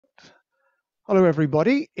Hello,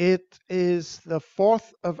 everybody. It is the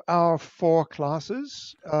fourth of our four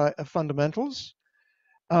classes of fundamentals.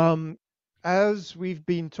 As we've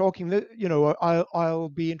been talking, I'll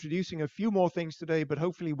be introducing a few more things today, but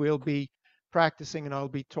hopefully we'll be practicing and I'll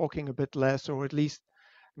be talking a bit less, or at least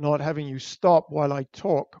not having you stop while I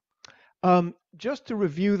talk. Just to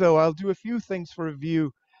review, though, I'll do a few things for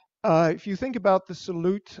review. If you think about the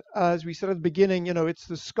salute, as we said at the beginning, it's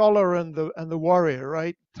the scholar and the warrior,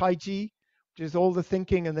 right? Tai Chi, which is all the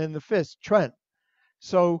thinking, and then the fist, Chuan.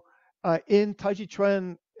 So in Tai Chi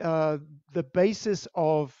Chuan, the basis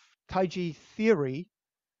of Tai Chi theory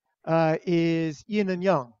is yin and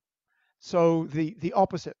yang. So the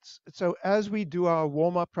opposites. So as we do our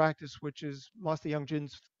warm-up practice, which is Master Yang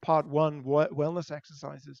Jin's part 1 wellness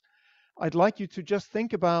exercises, I'd like you to just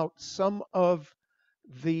think about some of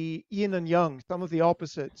the yin and yang, some of the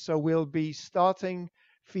opposites. So we'll be starting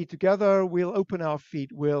feet together, we'll open our feet,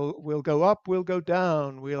 we'll go up, we'll go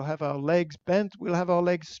down, we'll have our legs bent, we'll have our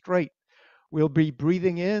legs straight. We'll be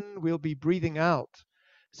breathing in, we'll be breathing out.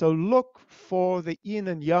 So look for the yin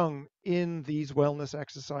and yang in these wellness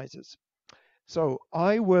exercises. So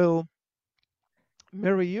I will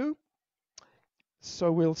mirror you.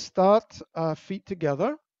 So we'll start feet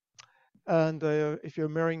together. And if you're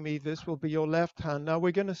mirroring me, this will be your left hand. Now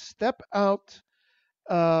we're going to step out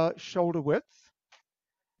shoulder width,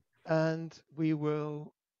 and we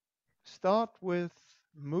will start with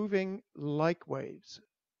moving like waves.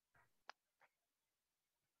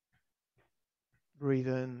 Breathe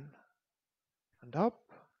in and up.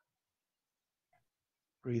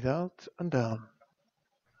 Breathe out and down.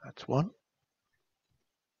 That's 1,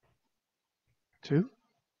 2,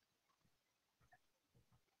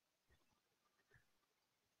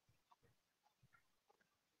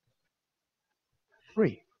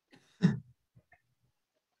 3.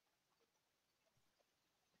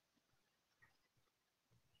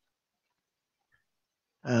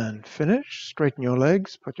 And finish. Straighten your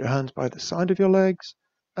legs. Put your hands by the side of your legs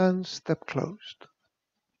and step closed.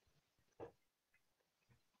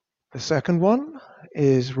 The second one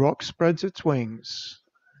is rock spreads its wings.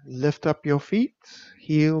 Lift up your feet.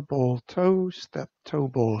 Heel, ball, toe. Step, toe,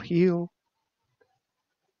 ball, heel.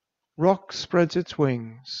 Rock spreads its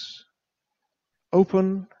wings.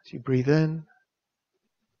 Open as you breathe in.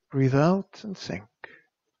 Breathe out and sink.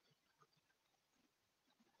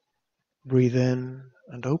 Breathe in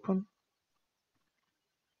and open.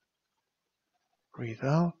 Breathe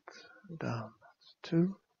out and down. That's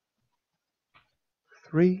 2,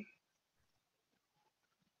 3,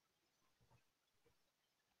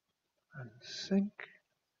 and sink.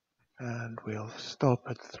 And we'll stop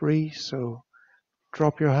at 3. So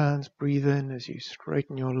drop your hands, breathe in as you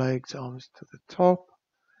straighten your legs, arms to the top.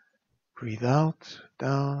 Breathe out,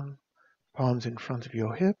 down, palms in front of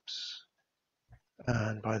your hips.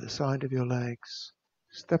 And by the side of your legs,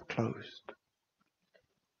 step closed.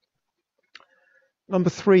 Number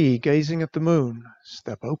 3, gazing at the moon.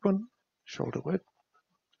 Step open, shoulder width.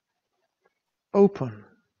 Open,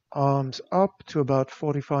 arms up to about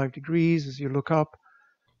 45 degrees as you look up.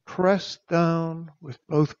 Press down with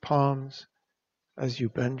both palms as you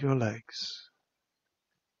bend your legs.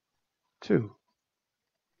 2,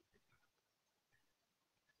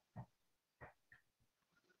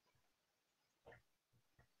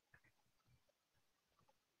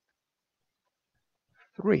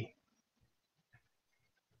 3,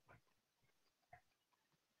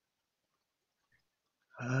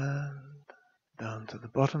 and down to the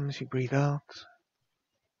bottom as you breathe out.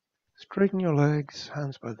 Straighten your legs,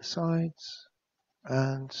 hands by the sides,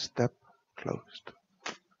 and step closed.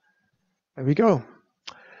 There we go.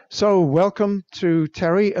 So welcome to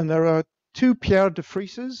Terry, and there are 2 Pierre de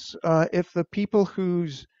Vrieses. If the people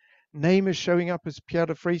whose name is showing up as Pierre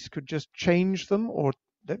de Vries could just change them, or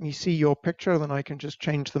let me see your picture, then I can just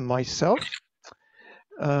change them myself.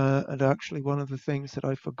 And actually, one of the things that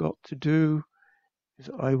I forgot to do is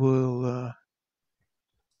I will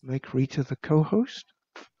make Rita the co-host.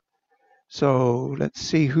 So let's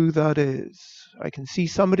see who that is. I can see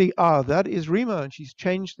somebody. That is Rima, and she's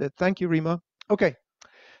changed it. Thank you, Rima. Okay,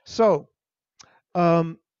 so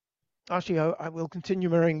actually, I will continue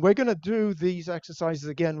mirroring. We're going to do these exercises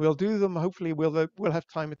again. We'll do them. Hopefully, we'll have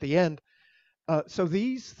time at the end. So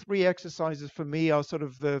these 3 exercises for me are sort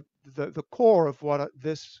of the core of what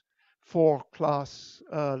this 4-class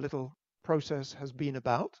little process has been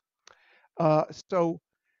about.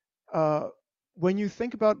 When you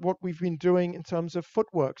think about what we've been doing in terms of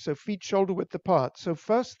footwork, so feet shoulder width apart. So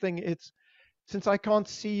first thing, it's since I can't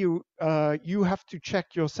see you, you have to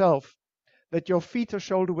check yourself that your feet are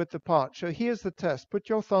shoulder width apart. So here's the test. Put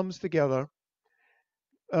your thumbs together.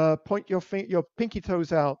 point your pinky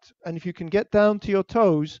toes out, and if you can get down to your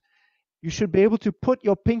toes, you should be able to put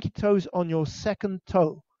your pinky toes on your second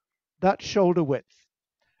toe, that shoulder width.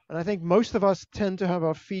 And I think most of us tend to have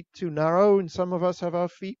our feet too narrow, and some of us have our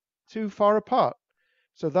feet too far apart.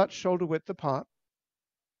 So that's shoulder width apart.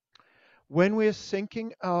 When we're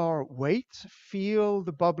sinking our weight, feel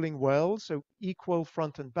the bubbling wells, so equal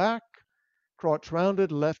front and back, crotch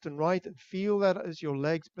rounded, left and right, and feel that as your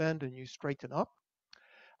legs bend and you straighten up.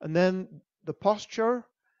 And then the posture.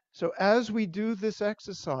 So as we do this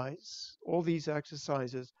exercise, all these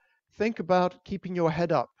exercises, think about keeping your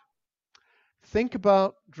head up. Think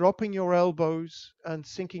about dropping your elbows and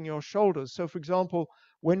sinking your shoulders. So for example,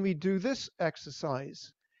 when we do this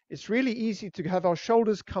exercise, it's really easy to have our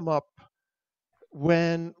shoulders come up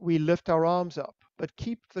when we lift our arms up, but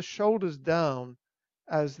keep the shoulders down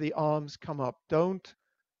as the arms come up. Don't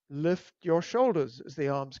lift your shoulders as the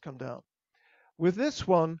arms come down. With this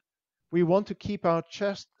one, we want to keep our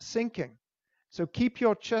chest sinking. So keep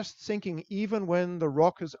your chest sinking even when the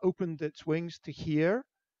rock has opened its wings to here,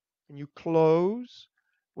 and you close.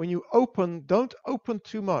 When you open, don't open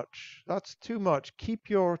too much. That's too much. Keep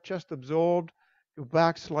your chest absorbed, your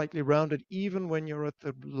back slightly rounded, even when you're at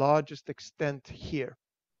the largest extent here.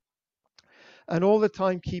 And all the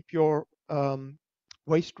time, keep your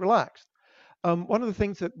waist relaxed. One of the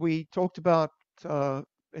things that we talked about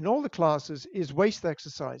in all the classes is waist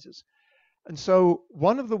exercises. And so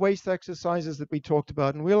one of the waist exercises that we talked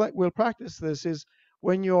about, and we'll practice this, is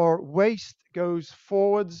when your waist goes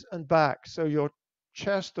forwards and back. So your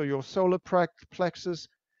chest or your solar plexus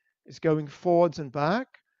is going forwards and back.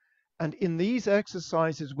 And in these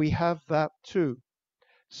exercises, we have that too.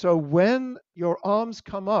 So when your arms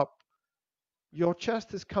come up, your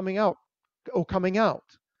chest is coming out or coming out.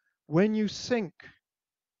 When you sink,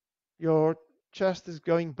 your chest is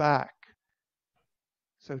going back.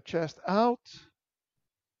 So chest out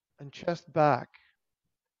and chest back.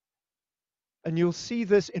 And you'll see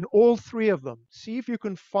this in all three of them. See if you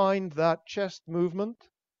can find that chest movement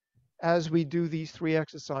as we do these three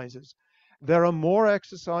exercises. There are more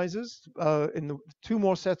exercises in the two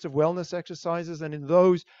more sets of wellness exercises, and in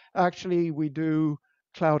those actually we do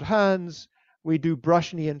cloud hands, we do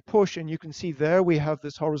brush knee and push, and you can see there we have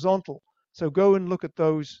this horizontal. So go and look at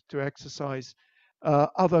those to exercise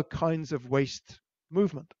other kinds of waist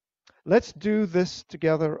movement. Let's do this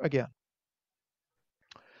together again.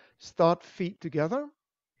 Start feet together,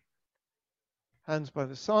 hands by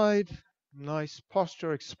the side, nice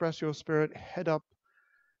posture, express your spirit, head up,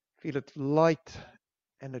 feel it light,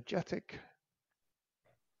 energetic.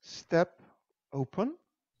 Step open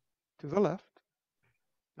to the left.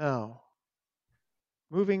 Now,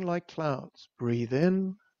 moving like clouds, breathe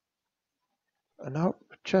in and up,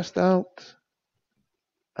 chest out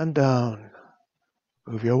and down.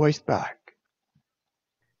 Move your waist back.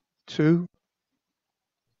 2.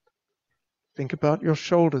 Think about your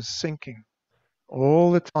shoulders sinking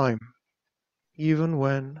all the time, even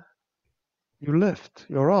when you lift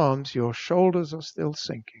your arms, your shoulders are still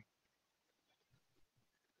sinking.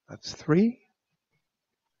 That's 3.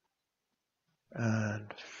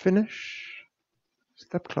 And finish.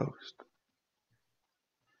 Step closed.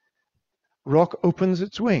 Rock opens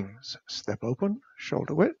its wings. Step open,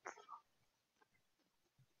 shoulder width.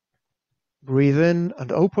 Breathe in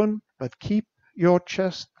and open, but keep your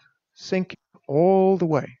chest sinking all the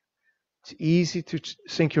way. It's easy to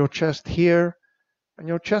sink your chest here, and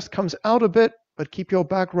your chest comes out a bit, but keep your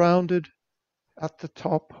back rounded at the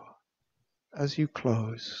top as you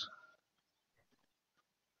close.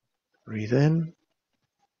 Breathe in.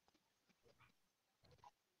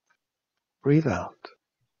 Breathe out.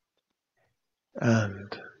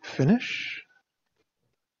 And finish.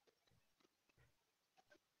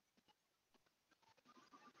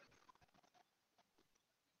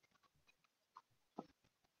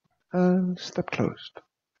 And step closed.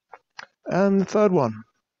 And the third one.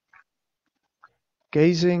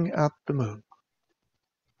 Gazing at the moon.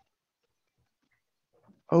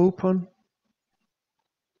 Open.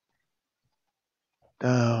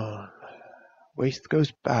 Down. Waist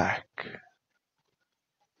goes back.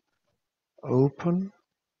 Open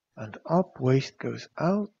and up. Waist goes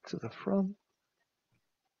out to the front.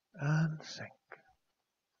 And sink.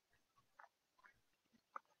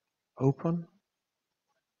 Open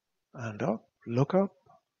and up. Look up.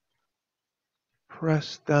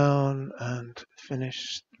 Press down and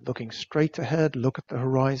finish looking straight ahead. Look at the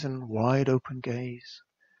horizon. Wide open gaze.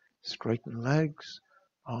 Straighten legs.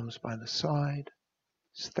 Arms by the side.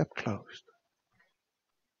 Step closed.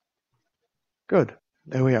 Good.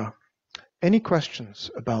 There we are. Any questions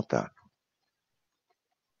about that?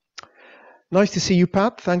 Nice to see you,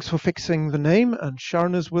 Pat. Thanks for fixing the name. And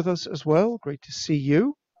Sharon is with us as well. Great to see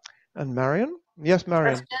you. And Marion. Yes,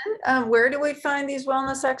 Marion. Question, where do we find these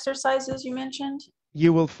wellness exercises you mentioned?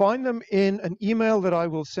 You will find them in an email that I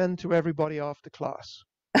will send to everybody after class.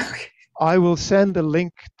 Okay. I will send a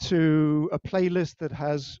link to a playlist that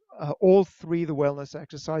has all three of the wellness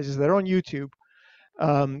exercises. They're on YouTube.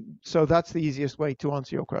 So that's the easiest way to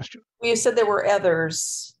answer your question. Well, you said there were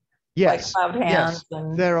others, like Yes, cloud hands yes.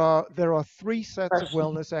 and There are three sets of depression.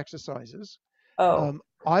 wellness exercises. Oh,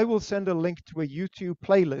 I will send a link to a YouTube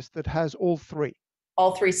playlist that has all three.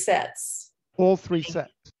 all three sets. All three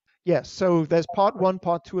sets. Yes, so there's part one,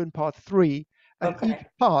 part two, and part three, and each Okay.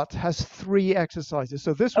 part has three exercises.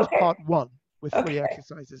 So this was Okay. part one with three Okay.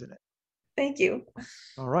 exercises in it. Thank you.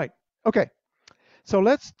 All right. Okay. So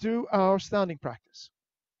let's do our standing practice.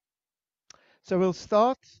 So we'll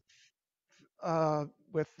start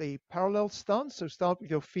with the parallel stance. So start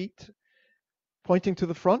with your feet pointing to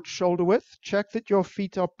the front, shoulder width. Check that your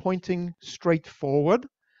feet are pointing straight forward.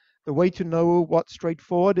 The way to know what's straight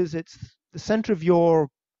forward is it's the center of your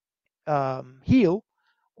heel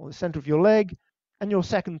or the center of your leg and your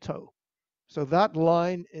second toe. So that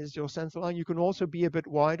line is your center line. You can also be a bit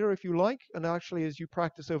wider if you like. And actually, as you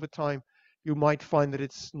practice over time, you might find that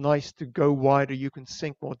it's nice to go wider. You can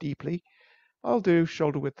sink more deeply. I'll do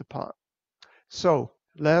shoulder width apart. So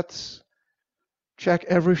let's check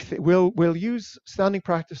everything. We'll use standing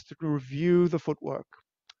practice to review the footwork.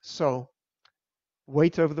 So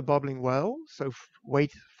weight over the bubbling well. So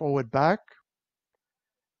weight forward back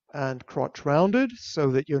and crotch rounded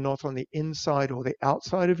so that you're not on the inside or the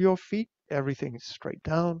outside of your feet. Everything is straight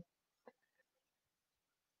down.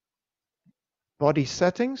 Body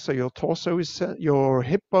setting, so your torso is set, your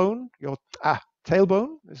hip bone, your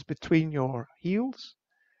tailbone is between your heels.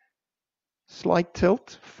 Slight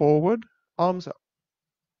tilt forward, arms up.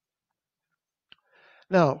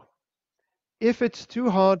 Now, if it's too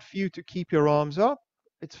hard for you to keep your arms up,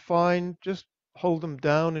 it's fine. Just hold them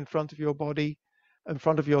down in front of your body, in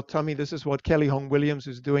front of your tummy. This is what Kelly Hong Williams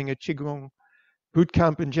is doing at Qigong boot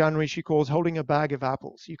camp in January. She calls holding a bag of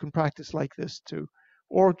apples. You can practice like this too,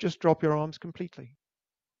 or just drop your arms completely.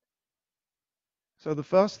 So the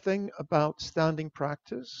first thing about standing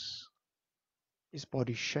practice is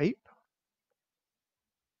body shape.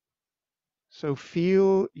 So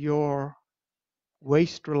feel your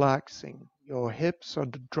waist relaxing. Your hips are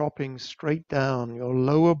dropping straight down. Your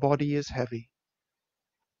lower body is heavy.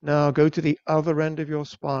 Now go to the other end of your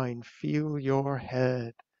spine. Feel your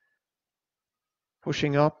head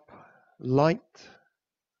pushing up, light,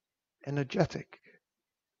 energetic.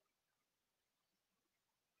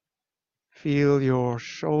 Feel your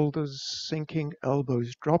shoulders sinking,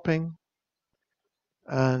 elbows dropping,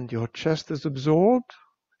 and your chest is absorbed.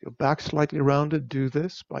 Your back slightly rounded. Do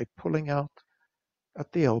this by pulling out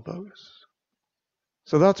at the elbows.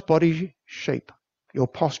 So that's body shape, your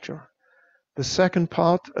posture. The second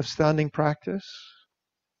part of standing practice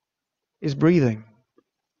is breathing.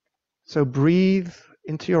 So breathe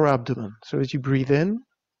into your abdomen. So as you breathe in,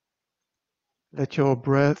 let your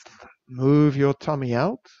breath move your tummy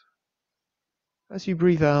out. As you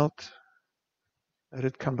breathe out, let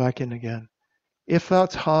it come back in again. If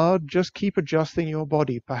that's hard, just keep adjusting your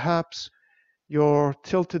body. Perhaps you're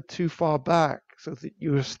tilted too far back so that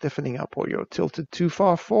you're stiffening up, or you're tilted too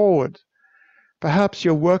far forward. Perhaps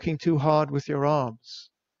you're working too hard with your arms.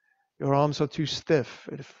 Your arms are too stiff.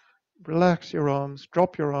 Relax your arms,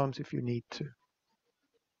 drop your arms if you need to.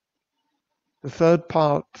 The third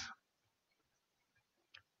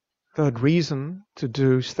reason to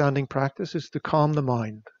do standing practice is to calm the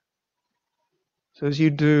mind. So as you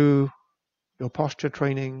do your posture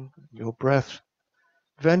training, your breath,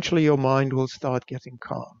 eventually your mind will start getting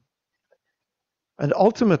calm. And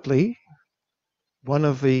ultimately, one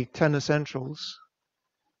of the 10 essentials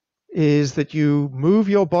is that you move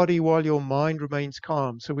your body while your mind remains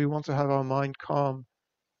calm. So we want to have our mind calm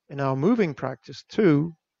in our moving practice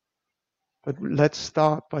too, but let's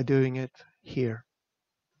start by doing it here.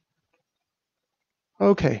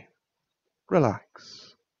 Okay,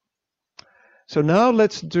 relax. So now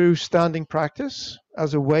let's do standing practice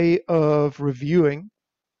as a way of reviewing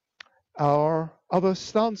our other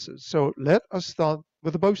stances. So let us start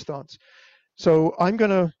with the bow stance. So I'm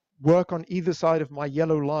going to work on either side of my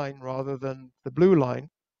yellow line rather than the blue line,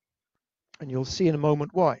 and you'll see in a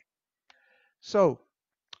moment why. So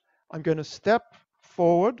I'm going to step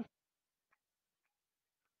forward.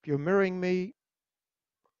 If you're mirroring me,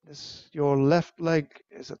 your left leg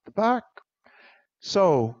is at the back.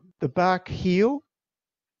 So the back heel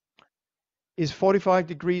is 45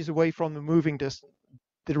 degrees away from the moving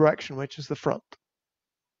direction, which is the front.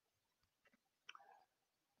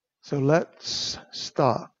 So let's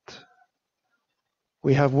start.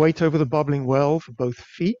 We have weight over the bubbling well for both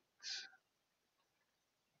feet.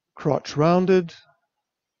 Crotch rounded.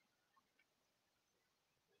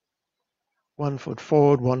 1 foot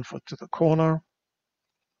forward, 1 foot to the corner.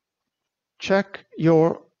 Check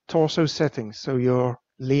your torso settings. So you're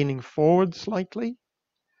leaning forward slightly.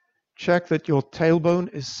 Check that your tailbone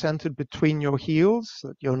is centered between your heels,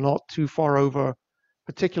 that you're not too far over,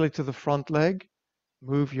 particularly to the front leg.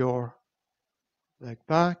 Move your leg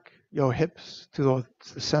back, your hips to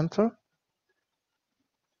the center.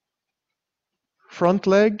 Front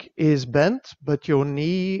leg is bent, but your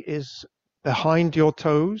knee is behind your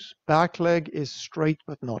toes. Back leg is straight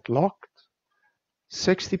but not locked.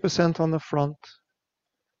 60% on the front,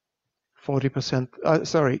 40%,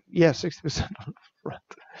 60% on the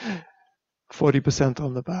front, 40%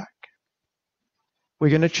 on the back. We're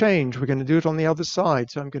going to change. We're going to do it on the other side.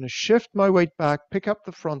 So I'm going to shift my weight back, pick up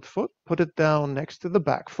the front foot, put it down next to the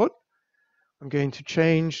back foot. I'm going to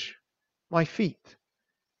change my feet.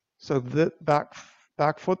 So the back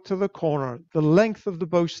foot to the corner, the length of the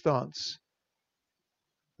bow stance,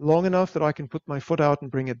 long enough that I can put my foot out and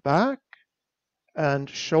bring it back, and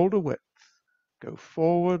shoulder width. Go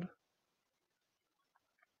forward.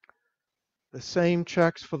 The same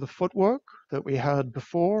checks for the footwork that we had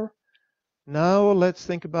before. Now let's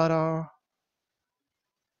think about our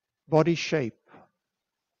body shape.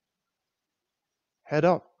 Head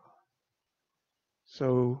up.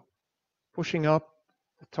 So pushing up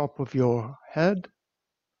the top of your head.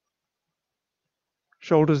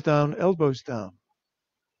 Shoulders down, elbows down.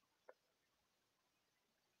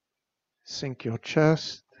 Sink your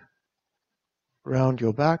chest. Round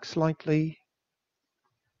your back slightly.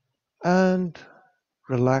 And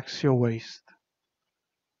relax your waist.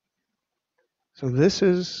 So this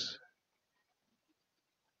is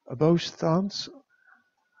a bow stance,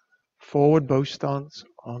 forward bow stance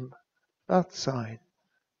on that side.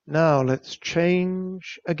 Now let's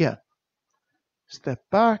change again. Step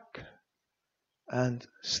back and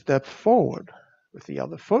step forward with the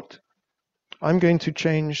other foot. I'm going to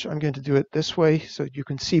do it this way so you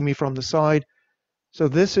can see me from the side. So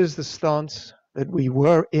this is the stance that we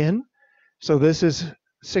were in. So this is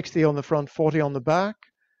 60 on the front, 40 on the back.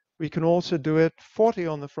 We can also do it 40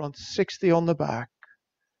 on the front, 60 on the back.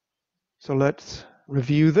 So let's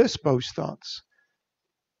review this bow stance.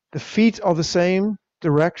 The feet are the same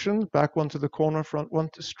direction, back one to the corner, front one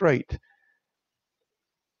to straight.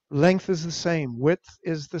 Length is the same, width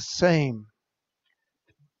is the same.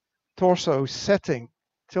 Torso setting,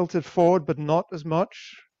 tilted forward but not as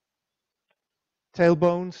much.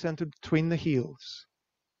 Tailbone centered between the heels.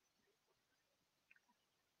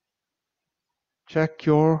 Check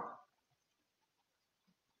your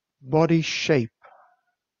body shape.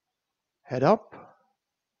 Head up,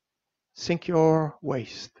 sink your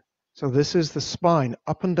waist. So this is the spine,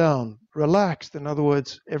 up and down, relaxed. In other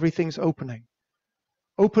words, everything's opening.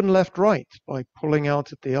 Open left, right by pulling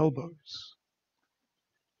out at the elbows.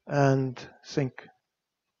 And sink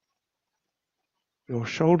your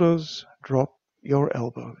shoulders, drop your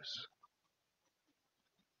elbows.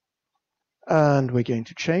 And we're going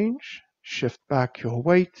to change. Shift back your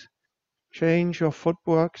weight. Change your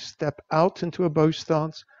footwork. Step out into a bow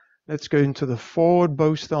stance. Let's go into the forward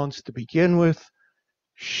bow stance to begin with.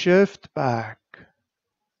 Shift back.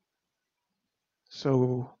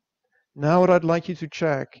 So now what I'd like you to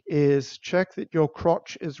check is check that your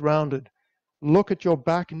crotch is rounded. Look at your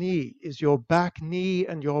back knee. Is your back knee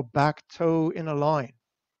and your back toe in a line?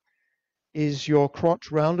 Is your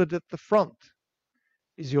crotch rounded at the front?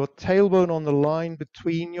 Is your tailbone on the line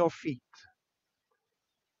between your feet?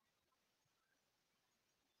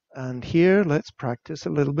 And here, let's practice a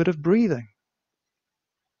little bit of breathing.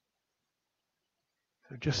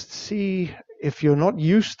 So just see, if you're not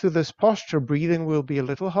used to this posture, breathing will be a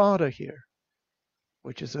little harder here,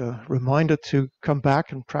 which is a reminder to come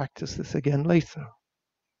back and practice this again later.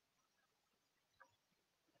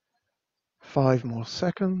 5 more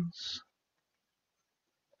seconds.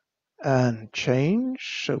 And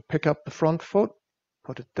change. So pick up the front foot,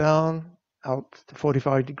 put it down, out to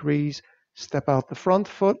 45 degrees, step out the front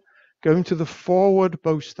foot, go into the forward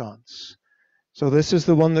bow stance. So this is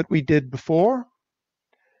the one that we did before.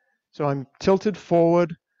 So I'm tilted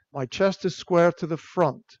forward, my chest is square to the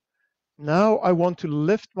front. Now I want to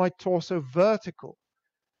lift my torso vertical.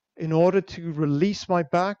 In order to release my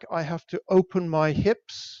back, I have to open my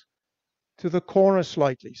hips to the corner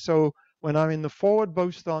slightly. So when I'm in the forward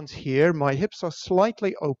bow stance here, my hips are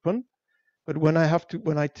slightly open, but when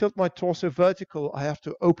I tilt my torso vertical, I have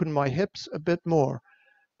to open my hips a bit more.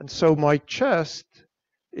 And so my chest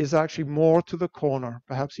is actually more to the corner,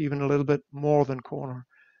 perhaps even a little bit more than corner.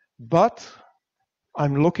 But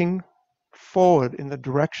I'm looking forward in the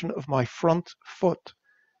direction of my front foot.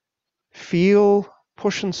 Feel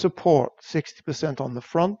push and support, 60% on the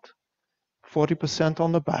front, 40%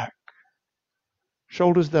 on the back.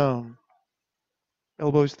 Shoulders down,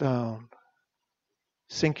 elbows down.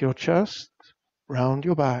 Sink your chest, round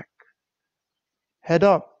your back. Head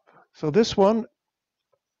up. So this one,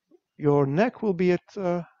 your neck will be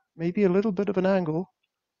at maybe a little bit of an angle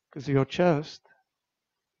because of your chest.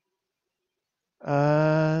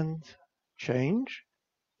 And change.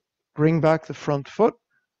 Bring back the front foot.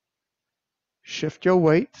 Shift your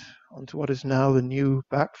weight onto what is now the new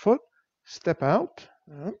back foot. Step out.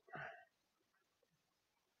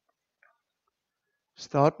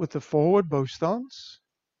 Start with the forward bow stance.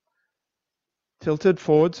 Tilted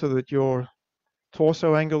forward so that your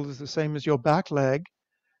torso angle is the same as your back leg.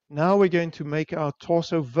 Now we're going to make our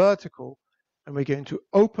torso vertical and we're going to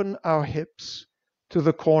open our hips to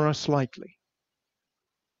the corner slightly.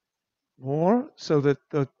 More so that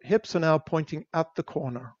the hips are now pointing at the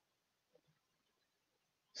corner.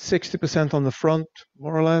 60% on the front,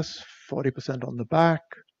 more or less, 40% on the back.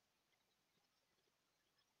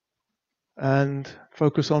 And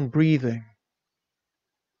focus on breathing.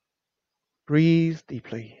 Breathe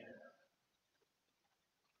deeply.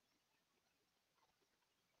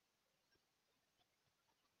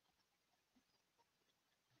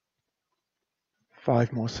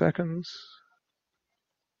 Five more seconds.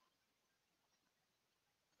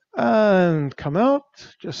 And come out.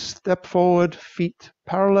 Just step forward, feet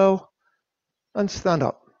parallel, and stand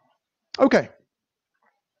up. Okay.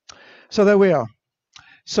 So there we are.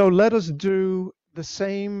 So let us do the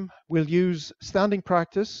same. We'll use standing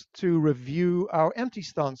practice to review our empty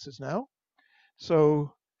stances now.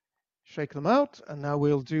 So shake them out, and now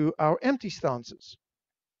we'll do our empty stances.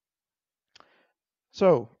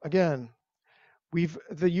 So again, we've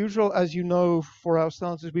the usual, as you know, for our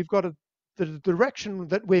stances, we've got the direction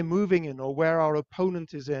that we're moving in or where our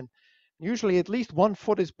opponent is in. Usually at least one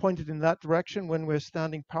foot is pointed in that direction when we're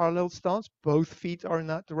standing parallel stance. Both feet are in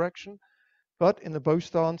that direction. But in the bow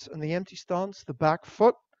stance and the empty stance, the back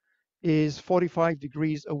foot is 45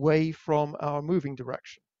 degrees away from our moving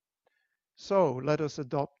direction. So let us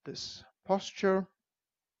adopt this posture.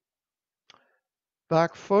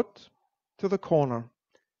 Back foot to the corner.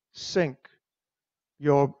 Sink.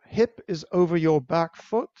 Your hip is over your back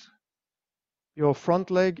foot. Your front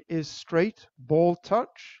leg is straight, ball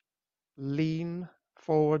touch. Lean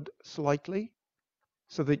forward slightly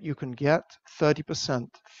so that you can get 30%.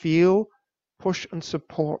 Feel, push and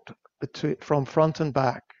support from front and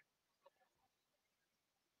back.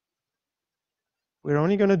 We're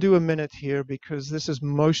only going to do a minute here because this is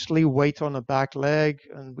mostly weight on the back leg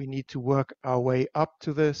and we need to work our way up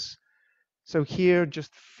to this. So here,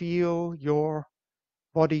 just feel your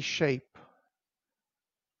body shape.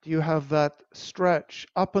 Do you have that stretch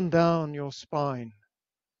up and down your spine?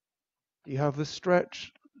 Do you have the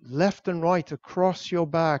stretch left and right across your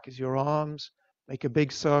back as your arms make a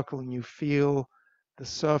big circle and you feel the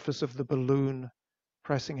surface of the balloon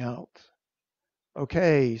pressing out?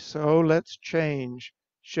 Okay, so let's change.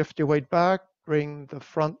 Shift your weight back, bring the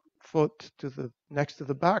front foot to the next to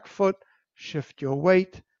the back foot, shift your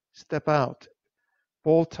weight, step out.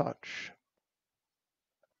 Ball touch.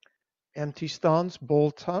 Empty stance,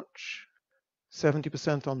 ball touch.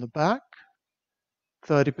 70% on the back,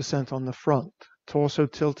 30% on the front. Torso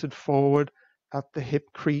tilted forward at the hip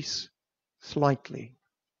crease slightly.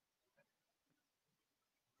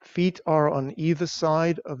 Feet are on either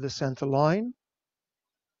side of the center line.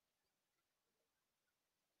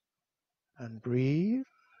 And breathe.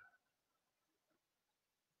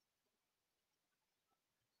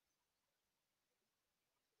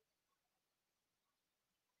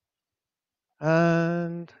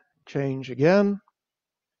 And change again.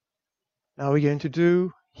 Now we're going to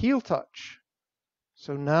do heel touch.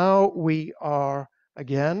 So now we are,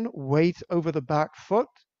 again, weight over the back foot.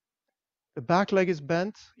 The back leg is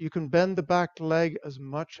bent. You can bend the back leg as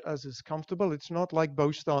much as is comfortable. It's not like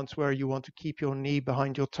bow stance where you want to keep your knee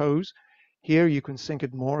behind your toes. Here you can sink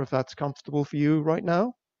it more if that's comfortable for you right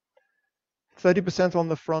now. 30% on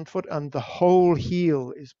the front foot and the whole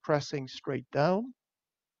heel is pressing straight down.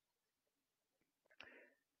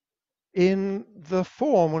 In the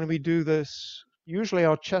form, when we do this, usually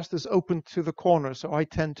our chest is open to the corner, so I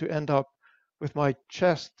tend to end up with my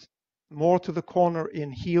chest more to the corner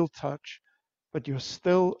in heel touch, but you're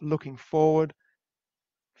still looking forward.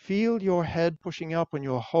 Feel your head pushing up and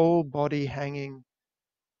your whole body hanging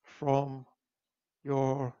from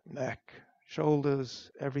your neck,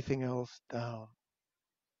 shoulders, everything else down.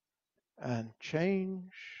 and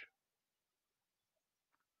change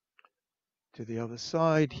to the other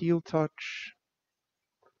side, heel touch.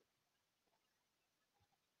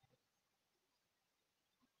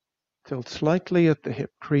 Tilt slightly at the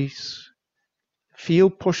hip crease. Feel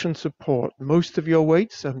push and support. Most of your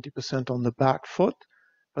weight, 70% on the back foot,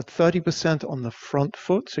 but 30% on the front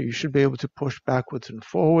foot, so you should be able to push backwards and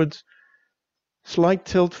forwards. Slight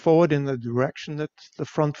tilt forward in the direction that the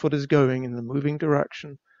front foot is going, in the moving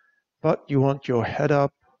direction, but you want your head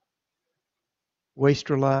up, waist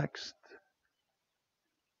relaxed,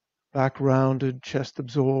 back rounded, chest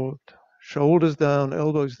absorbed, shoulders down,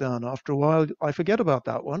 elbows down. After a while, I forget about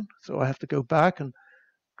that one, so I have to go back and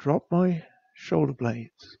drop my shoulder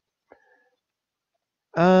blades.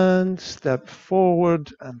 And step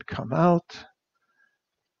forward and come out.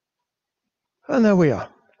 And there we are.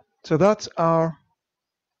 So that's our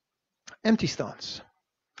empty stance.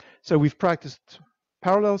 So we've practiced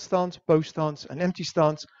parallel stance, bow stance, and empty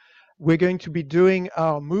stance. We're going to be doing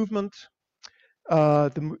our movement,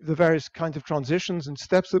 the various kinds of transitions and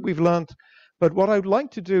steps that we've learned. But what I would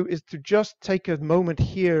like to do is to just take a moment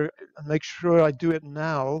here and make sure I do it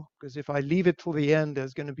now, because if I leave it till the end,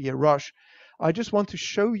 there's going to be a rush. I just want to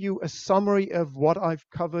show you a summary of what I've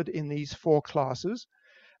covered in these 4 classes.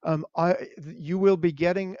 You will be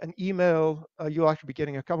getting an email, you'll actually be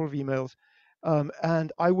getting a couple of emails,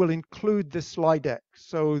 and I will include this slide deck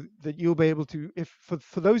so that you'll be able to,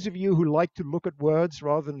 for those of you who like to look at words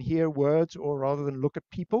rather than hear words or rather than look at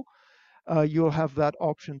people, you'll have that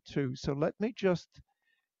option too. So let me just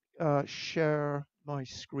share my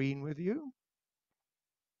screen with you.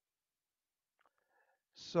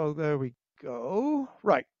 So there we go.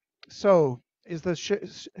 Right. So is the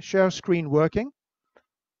share screen working?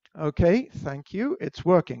 Okay, thank you. It's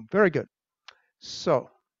working. Very good. So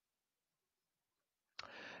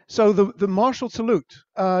the martial salute.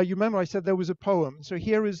 You remember I said there was a poem. So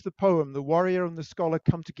here is the poem. The warrior and the scholar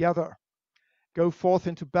come together, go forth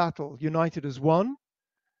into battle, united as one.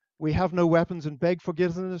 We have no weapons and beg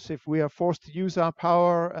forgiveness if we are forced to use our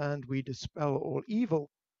power, and we dispel all evil.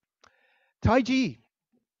 Taiji.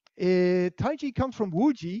 Taiji comes from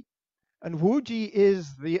Wuji, and Wuji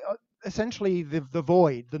is essentially the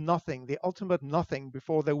void, the nothing, the ultimate nothing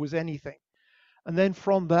before there was anything. And then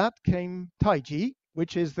from that came Taiji,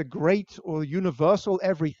 which is the great or universal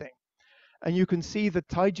everything. And you can see that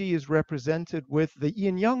Taiji is represented with the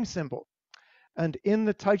yin yang symbol. And in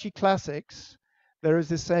the Taiji classics, there is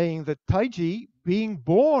this saying that Taiji, being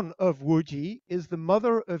born of Wuji, is the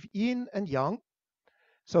mother of yin and yang.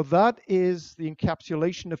 So that is the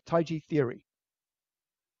encapsulation of Taiji theory.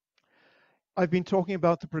 I've been talking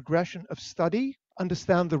about the progression of study,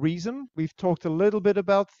 understand the reason. We've talked a little bit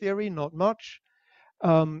about theory, not much.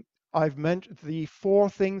 I've mentioned the 4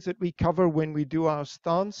 things that we cover when we do our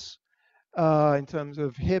stance in terms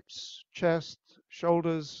of hips, chest,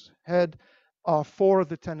 shoulders, head, are 4 of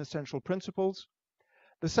the 10 essential principles.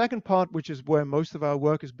 The second part, which is where most of our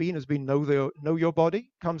work has been know your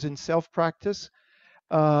body, comes in self-practice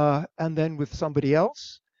and then with somebody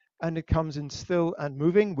else. And it comes in still and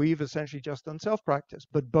moving. We've essentially just done self-practice,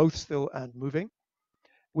 but both still and moving.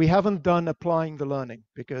 We haven't done applying the learning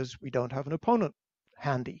because we don't have an opponent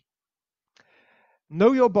handy.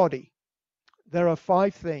 Know your body. There are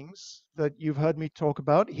 5 things that you've heard me talk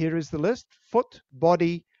about. Here is the list: foot,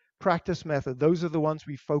 body, practice method. Those are the ones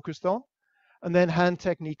we focused on. And then hand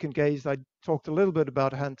technique and gaze. I talked a little bit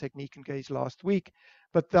about hand technique and gaze last week,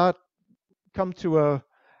 but that come to a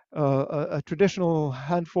traditional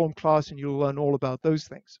hand form class and you'll learn all about those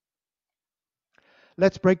things.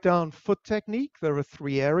 Let's break down foot technique. There are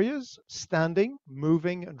 3 areas: standing,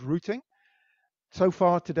 moving, and rooting. So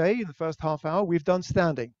far today, in the first half hour, we've done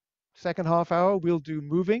standing. Second half hour, we'll do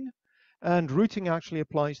moving, and rooting actually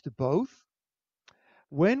applies to both.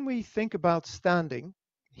 When we think about standing,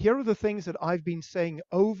 here are the things that I've been saying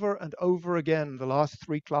over and over again the last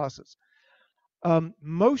 3 classes.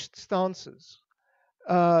 Most stances,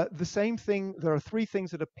 the same thing, there are 3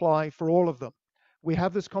 things that apply for all of them. We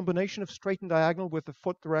have this combination of straight and diagonal with the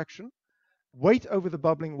foot direction, weight over the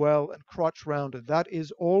bubbling well, and crotch rounded. That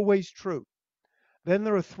is always true. Then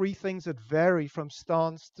there are 3 things that vary from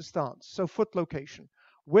stance to stance. So foot location,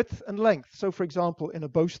 width and length. So for example, in a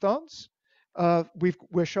bow stance,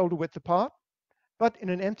 we're shoulder width apart, but in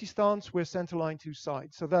an empty stance, we're center line 2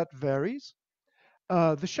 sides. So that varies.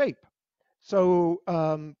 The shape. So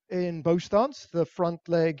in bow stance, the front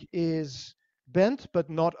leg is bent,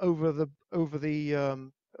 but not over the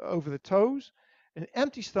toes. In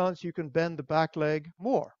empty stance, you can bend the back leg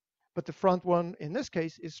more, but the front one in this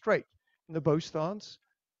case is straight. In the bow stance,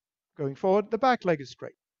 going forward, the back leg is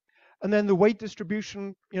straight. And then the weight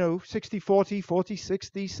distribution, 60-40,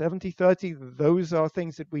 40-60, 70-30, those are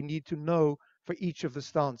things that we need to know for each of the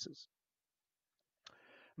stances.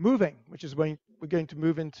 Moving, which is when we're going to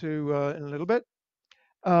move into in a little bit.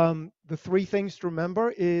 The three things to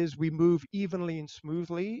remember is we move evenly and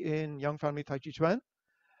smoothly in Young Family Tai Chi Chuan,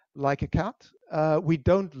 like a cat. We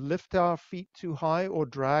don't lift our feet too high or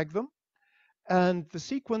drag them. And the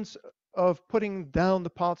sequence of putting down the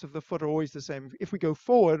parts of the foot are always the same. If we go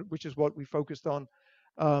forward, which is what we focused on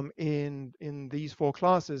in these 4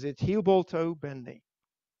 classes, it's heel, ball, toe, bend, knee.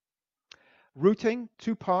 Rooting,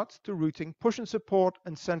 2 parts to rooting, push and support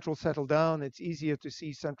and central settle down. It's easier to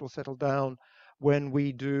see central settle down when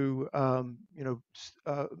we do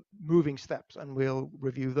moving steps, and we'll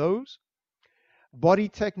review those. Body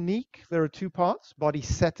technique, there are 2 parts. Body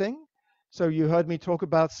setting. So you heard me talk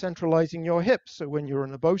about centralizing your hips. So when you're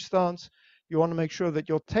in a bow stance, you want to make sure that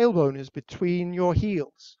your tailbone is between your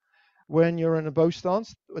heels. When you're in a bow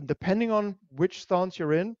stance, depending on which stance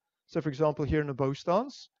you're in, so for example, here in a bow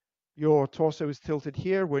stance, your torso is tilted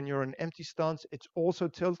here. When you're in empty stance, it's also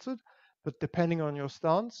tilted, but depending on your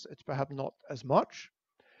stance, it's perhaps not as much.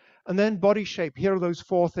 And then body shape. Here are those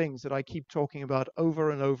 4 things that I keep talking about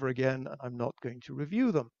over and over again, and I'm not going to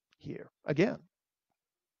review them here again.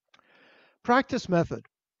 Practice method.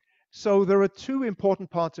 So there are 2 important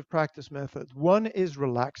parts of practice method. One is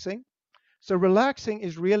relaxing. So relaxing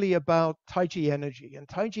is really about Tai Chi energy, and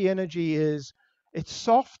Tai Chi energy it's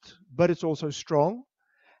soft, but it's also strong.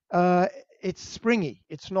 It's springy.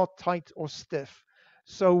 It's not tight or stiff.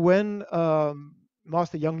 So when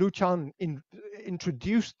Master Yang Luchan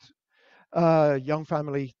introduced Young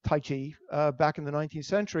Family Tai Chi back in the 19th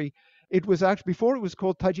century, it was actually, before it was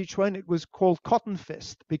called Tai Chi Chuan, it was called cotton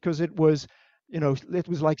fist, because it was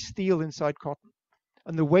like steel inside cotton.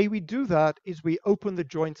 And the way we do that is we open the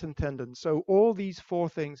joints and tendons. So all these 4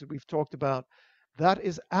 things that we've talked about, that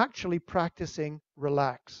is actually practicing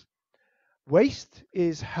relax. Waist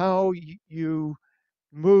is how you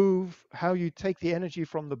move, how you take the energy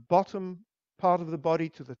from the bottom part of the body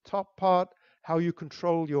to the top part, how you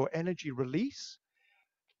control your energy release.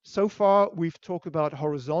 So far, we've talked about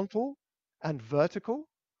horizontal and vertical.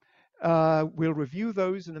 We'll review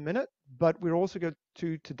those in a minute, but we're also going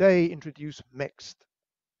to today introduce mixed.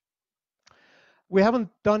 We haven't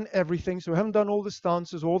done everything, so we haven't done all the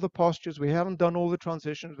stances, all the postures, we haven't done all the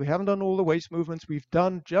transitions, we haven't done all the waist movements. We've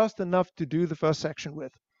done just enough to do the first section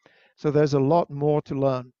with. So there's a lot more to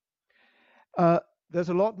learn. There's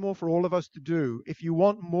a lot more for all of us to do. If you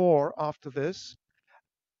want more after this,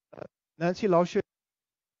 Nancy Laoshi,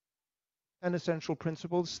 10 Essential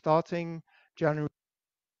Principles, starting January.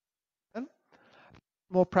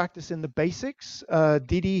 More practice in the basics.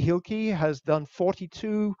 Didi Hilke has done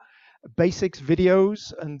 42 basics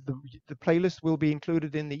videos, and the playlist will be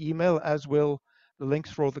included in the email, as will the links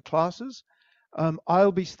for all the classes.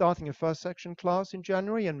 I'll be starting a first section class in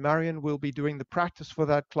January, and Marion will be doing the practice for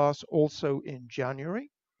that class also in January.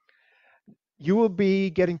 You will be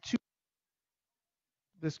getting 2.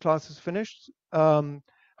 This class is finished.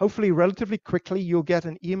 Hopefully relatively quickly, you'll get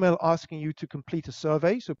an email asking you to complete a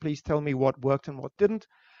survey. So please tell me what worked and what didn't.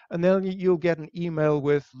 And then you'll get an email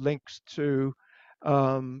with links to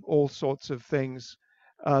all sorts of things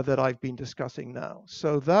that I've been discussing now.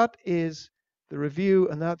 So that is the review,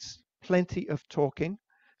 and that's plenty of talking.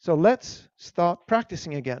 So let's start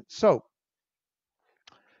practicing again. So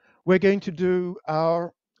we're going to do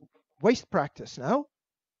our waist practice now.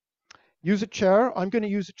 Use a chair. I'm going to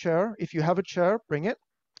use a chair. If you have a chair, bring it.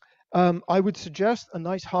 I would suggest a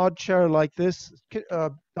nice hard chair like this,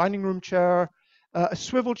 dining room chair. A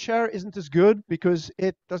swivel chair isn't as good because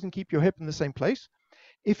it doesn't keep your hip in the same place.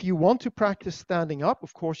 If you want to practice standing up,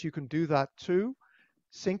 of course, you can do that too.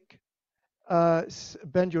 Sink,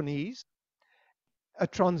 bend your knees. A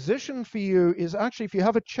transition for you is actually, if you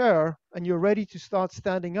have a chair and you're ready to start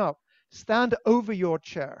standing up, stand over your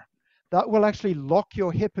chair. That will actually lock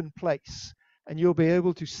your hip in place, and you'll be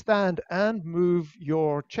able to stand and move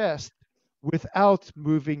your chest without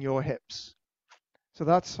moving your hips. So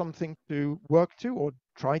that's something to work to or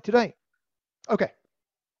try today. Okay,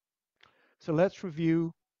 so let's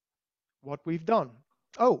review what we've done.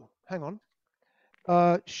 Oh, hang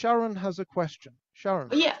on. Sharon has a question. Sharon.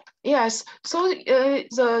 Yeah, yes. So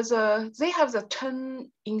they have the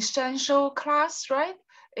 10 essential class, right?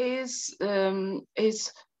 Is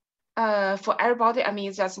for everybody. I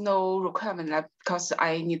mean, there's no requirement like, because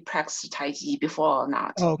I need practice Tai Chi before or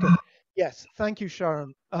not. Oh, okay. Yes, thank you,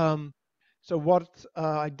 Sharon. So what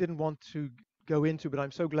I didn't want to go into, but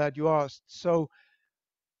I'm so glad you asked. So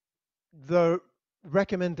the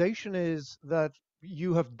recommendation is that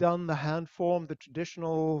you have done the hand form, the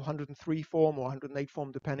traditional 103 form or 108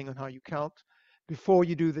 form, depending on how you count, before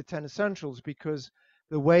you do the 10 essentials, because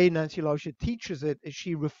the way Nancy Lauscher teaches it is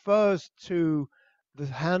she refers to the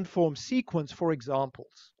hand form sequence for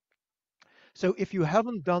examples. So if you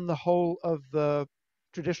haven't done the whole of the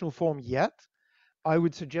traditional form yet, I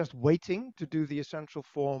would suggest waiting to do the essential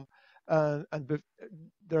form. There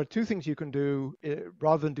are two things you can do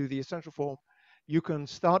rather than do the essential form. You can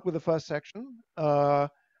start with the first section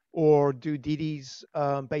or do Didi's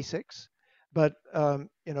basics, but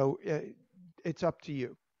it's up to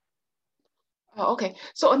you. Oh, okay.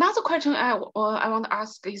 So another question I want to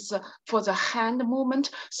ask is for the hand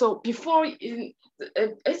movement. So before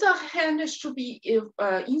is a hand should be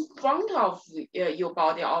in front of your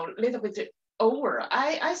body or a little bit over.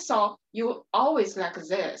 I saw you always like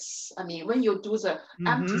this. I mean, when you do the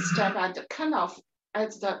empty step and kind of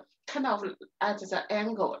at the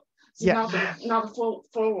angle. It's not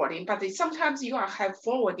forwarding, but sometimes you are have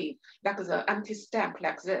forwarding like the empty step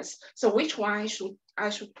like this. So which one I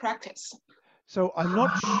should practice? So I'm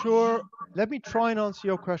not sure. Let me try and answer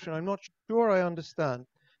your question. I'm not sure I understand.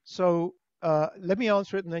 So let me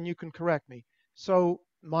answer it, and then you can correct me. So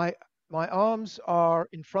my arms are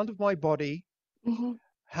in front of my body,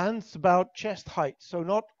 hands about chest height. So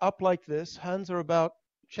not up like this. Hands are about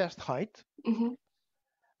chest height.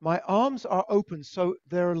 My arms are open, so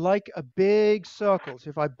they're like a big circle. So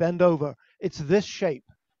if I bend over, it's this shape.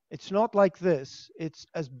 It's not like this. It's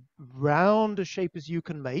as round a shape as you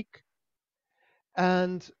can make.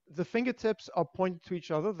 And the fingertips are pointed to each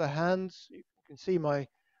other. The hands, you can see my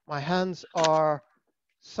hands are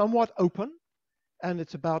somewhat open, and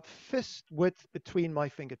it's about fist width between my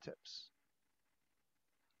fingertips.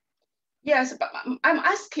 Yes, but I'm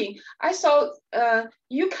asking, I saw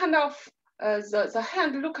you kind of, the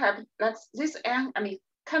hand look at like this, I mean,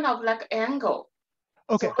 kind of like angle.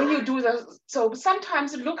 Okay. So when you do so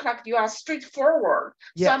sometimes it look like you are straightforward.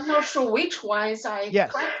 Yes. So I'm not sure which one is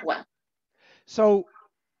correct one. So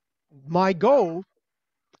my goal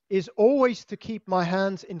is always to keep my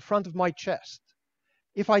hands in front of my chest.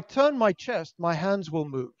 If I turn my chest, my hands will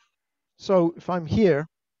move. So if I'm here,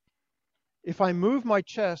 if I move my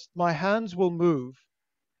chest, my hands will move,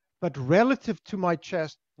 but relative to my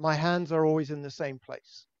chest, my hands are always in the same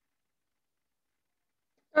place.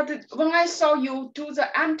 But when I saw you do the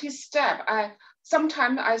empty step,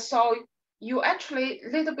 sometimes I saw you actually a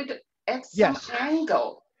little bit at some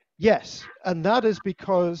angle. Yes, and that is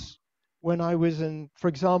because when I was in, for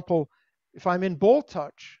example, if I'm in ball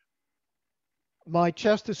touch, my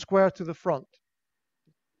chest is square to the front.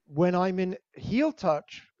 When I'm in heel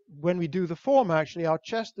touch, when we do the form, actually, our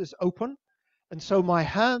chest is open. And so my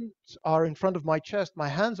hands are in front of my chest. My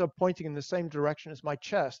hands are pointing in the same direction as my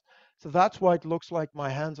chest. So that's why it looks like my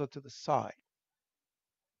hands are to the side.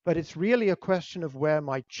 But it's really a question of where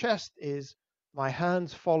my chest is. My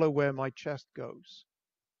hands follow where my chest goes.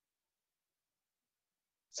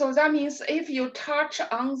 So that means if you touch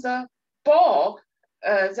on the ball,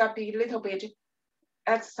 that be a little bit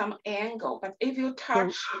at some angle. But if you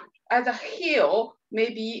touch at the heel,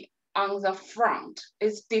 maybe on the front,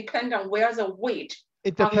 it's depend on where the weight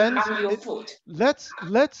depends on your foot. Let's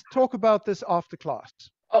talk about this after class.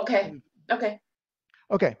 Okay.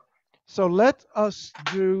 Okay. So let us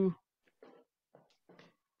do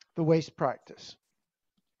the waist practice.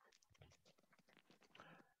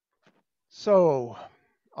 So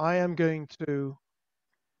I am going to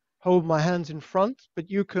hold my hands in front, but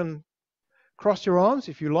you can cross your arms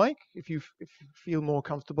if you like, if you feel more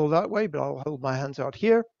comfortable that way, but I'll hold my hands out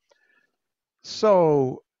here.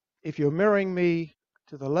 So if you're mirroring me,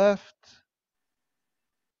 to the left,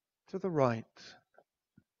 to the right,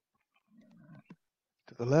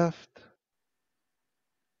 to the left, to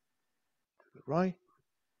the right.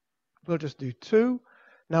 We'll just do two.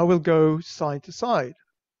 Now we'll go side to side.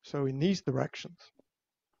 So in these directions,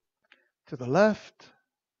 to the left,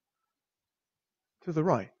 to the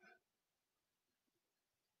right,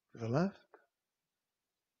 to the left,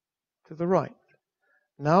 to the right.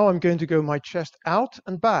 Now I'm going to go my chest out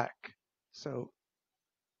and back. So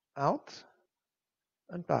out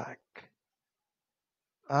and back,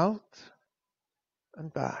 out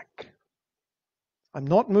and back. I'm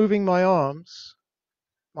not moving my arms.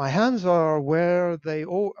 My hands are where they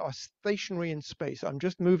all are stationary in space. I'm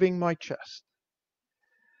just moving my chest.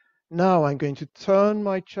 Now I'm going to turn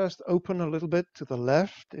my chest open a little bit to the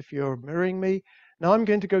left if you're mirroring me. Now I'm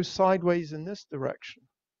going to go sideways in this direction.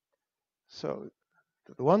 So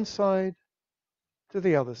to the one side, to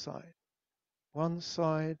the other side. One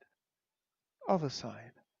side, other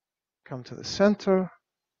side. Come to the center,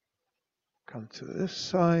 come to this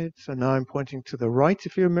side. So now I'm pointing to the right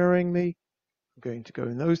if you're mirroring me. I'm going to go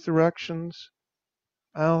in those directions.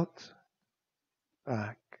 Out,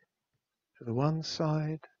 back, to the one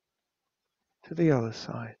side, to the other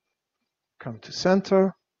side. Come to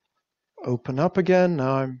center, open up again.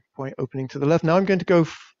 Now I'm opening to the left. Now I'm going to go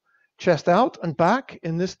chest out and back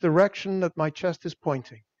in this direction that my chest is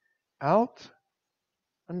pointing. Out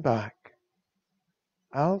and back.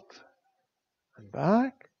 Out and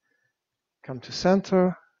back. Come to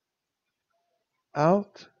center.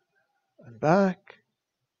 Out and back.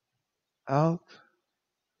 Out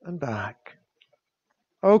and back.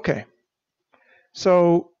 Okay.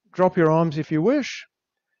 So drop your arms if you wish.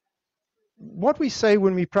 What we say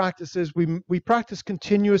when we practice is we practice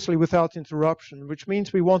continuously without interruption, which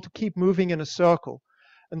means we want to keep moving in a circle.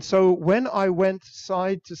 And so when I went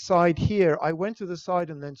side to side here, I went to the side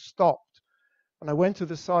and then stopped. And I went to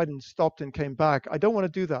the side and stopped and came back. I don't want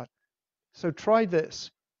to do that. So try this.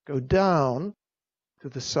 Go down to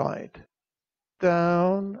the side.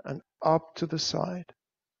 Down and up to the side.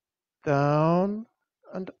 Down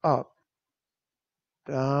and up.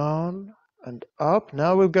 Down and up.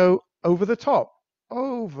 Now we'll go over the top.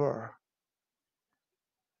 Over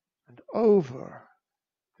and over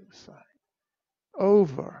to the side.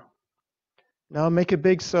 Over. Now make a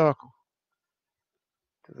big circle.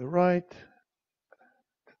 To the right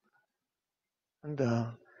and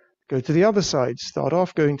down. Go to the other side. Start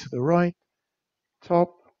off going to the right,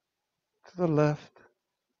 top, to the left,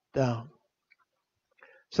 down.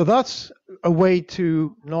 So that's a way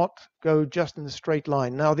to not go just in a straight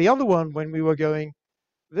line. Now the other one, when we were going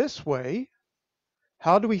this way,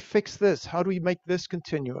 how do we fix this? How do we make this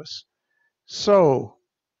continuous? So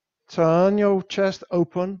turn your chest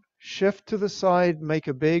open, shift to the side, make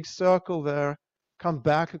a big circle there, come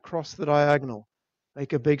back across the diagonal,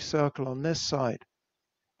 make a big circle on this side,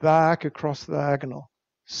 back across the diagonal,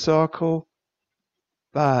 circle,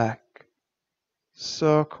 back,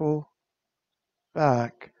 circle,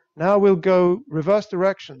 back. Now we'll go reverse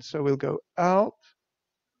direction. So we'll go out,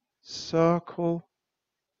 circle,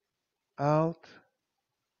 out,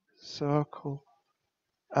 circle,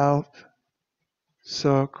 out,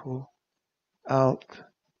 circle, out,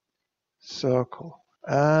 circle,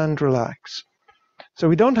 and relax. So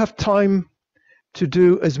we don't have time to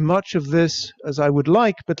do as much of this as I would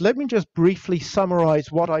like, but let me just briefly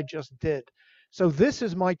summarize what I just did. So this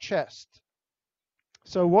is my chest.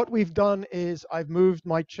 So what we've done is I've moved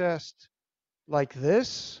my chest like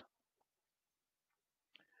this.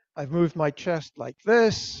 I've moved my chest like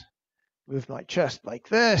this. Moved my chest like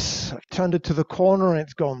this. I've turned it to the corner and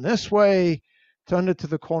it's gone this way. Turned it to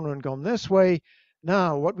the corner and gone this way.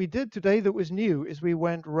 Now, what we did today that was new is we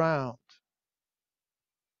went round.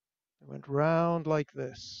 We went round like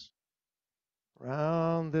this.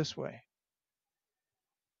 Round this way.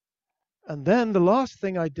 And then the last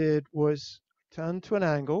thing I did was turn to an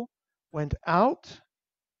angle, went out,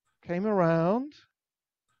 came around,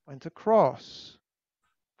 went across,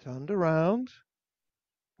 turned around,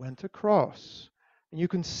 went across. And you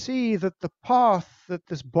can see that the path that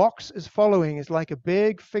this box is following is like a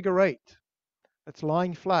big figure eight that's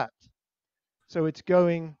lying flat. So it's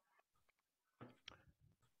going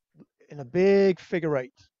in a big figure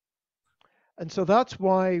eight. And so that's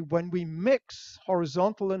why when we mix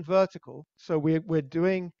horizontal and vertical, so we're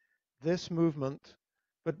doing this movement,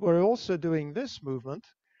 but we're also doing this movement,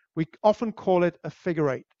 we often call it a figure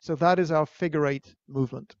eight. So that is our figure eight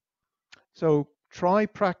movement. So try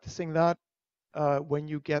practicing that when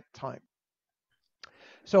you get time.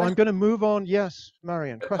 So I'm going to move on. Yes,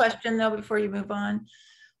 Marion. Question though, before you move on.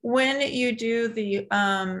 When you do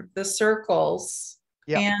the circles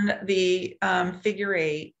and the figure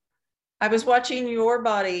eight, I was watching your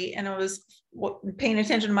body and I was paying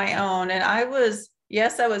attention to my own, and I was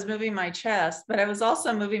moving my chest, but I was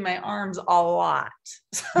also moving my arms a lot.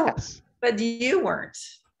 So, yes. But you weren't.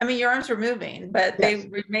 I mean, your arms were moving, but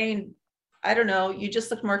they remained, I don't know, you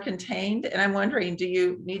just look more contained. And I'm wondering, do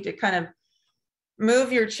you need to kind of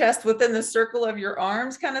move your chest within the circle of your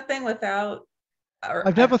arms kind of thing without?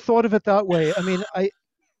 I've never thought of it that way. I mean,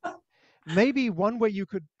 maybe one way you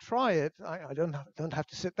could try it, I don't have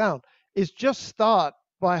to sit down, is just start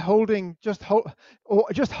by hold your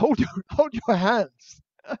hands.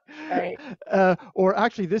 Right. Or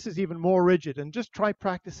actually, this is even more rigid, and just try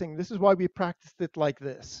practicing. This is why we practiced it like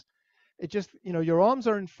this. It just, your arms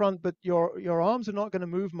are in front, but your arms are not going to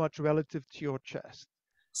move much relative to your chest.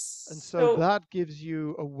 And so that gives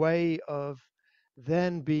you a way of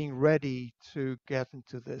then being ready to get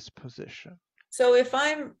into this position. So if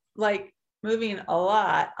I'm like moving a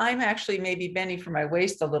lot. I'm actually maybe bending for my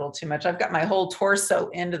waist a little too much. I've got my whole torso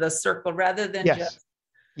into the circle rather than just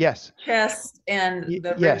chest and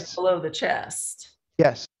the ribs below the chest.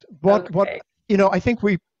 Yes. What I think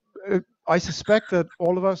I suspect that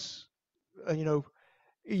all of us,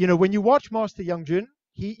 when you watch Master Youngjun,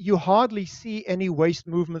 you hardly see any waist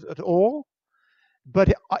movement at all,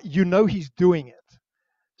 but he's doing it.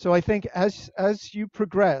 So I think as you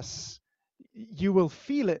progress, you will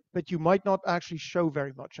feel it, but you might not actually show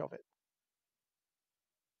very much of it.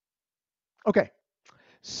 Okay,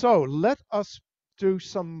 so let us do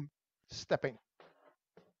some stepping.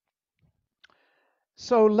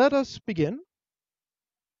 So let us begin.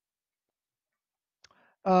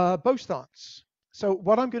 Bow stance. So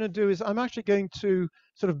what I'm going to do is I'm actually going to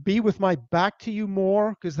sort of be with my back to you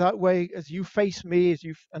more, because that way, as you face me,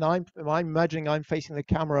 I'm imagining I'm facing the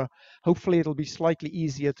camera, hopefully it'll be slightly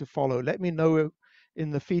easier to follow. Let me know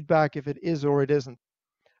in the feedback if it is or it isn't.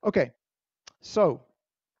 Okay, so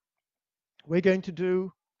we're going to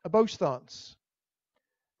do a bow stance.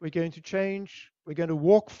 We're going to change. We're going to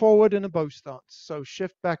walk forward in a bow stance. So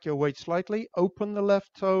shift back your weight slightly, open the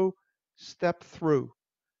left toe, step through.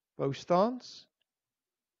 Bow stance.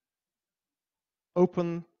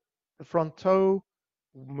 Open the front toe,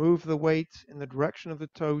 move the weight in the direction of the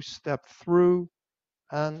toe, step through,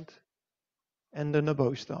 and end in a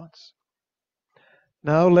bow stance.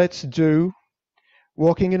 Now let's do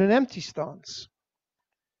walking in an empty stance.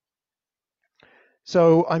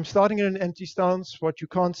 So I'm starting in an empty stance. What you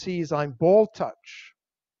can't see is I'm ball touch.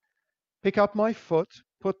 Pick up my foot,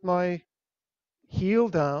 put my heel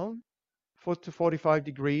down, foot to 45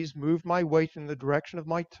 degrees, move my weight in the direction of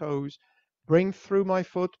my toes, bring through my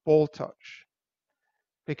foot, ball touch.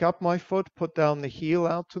 Pick up my foot, put down the heel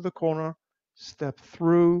out to the corner, step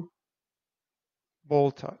through,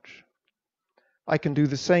 ball touch. I can do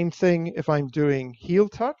the same thing if I'm doing heel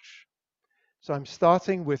touch. So I'm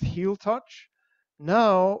starting with heel touch.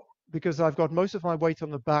 Now, because I've got most of my weight on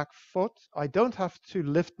the back foot, I don't have to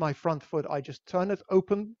lift my front foot. I just turn it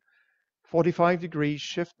open, 45 degrees,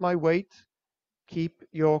 shift my weight, keep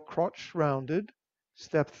your crotch rounded,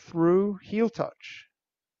 step through, heel touch.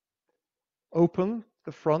 Open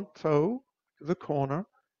the front toe to the corner,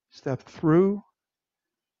 step through,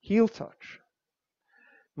 heel touch.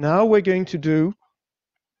 Now we're going to do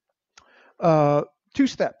 2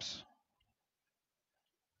 steps.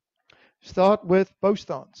 Start with bow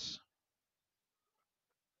stance.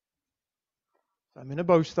 I'm in a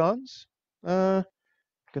bow stance. Going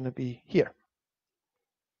to be here.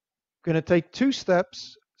 Going to take 2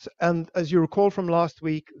 steps, and as you recall from last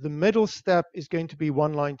week, the middle step is going to be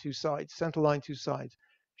 1 line 2 sides, center line 2 sides.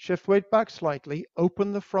 Shift weight back slightly,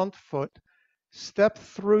 open the front foot, step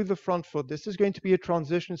through the front foot. This is going to be a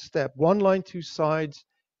transition step. 1 line 2 sides,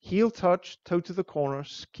 heel touch, toe to the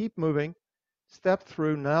corners, keep moving, step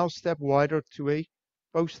through, now step wider to a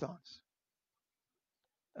bow stance.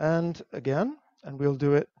 And again, and we'll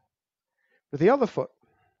do it with the other foot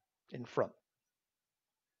in front.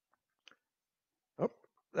 Oh,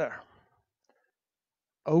 there.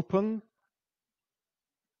 Open,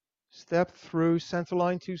 step through, center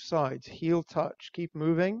line 2 sides, heel touch, keep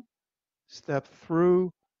moving, step through,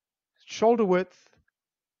 shoulder width,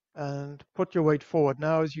 and put your weight forward.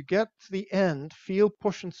 Now, as you get to the end, feel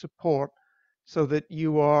push and support so that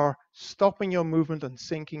you are stopping your movement and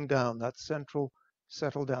sinking down, that central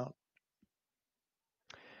settle down.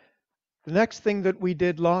 The next thing that we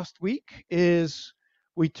did last week is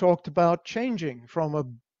we talked about changing from a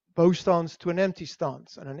bow stance to an empty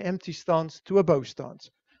stance and an empty stance to a bow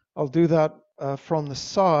stance. I'll do that from the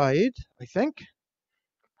side, I think.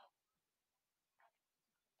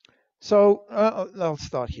 So I'll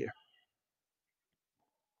start here.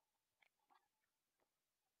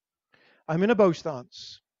 I'm in a bow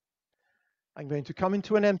stance. I'm going to come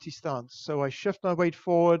into an empty stance. So I shift my weight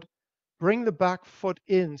forward, bring the back foot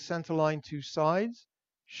in, center line 2 sides,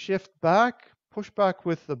 shift back, push back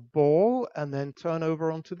with the ball, and then turn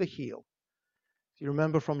over onto the heel. You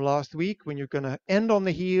remember from last week, when you're going to end on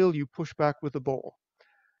the heel, you push back with the ball.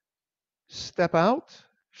 Step out,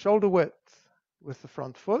 shoulder width with the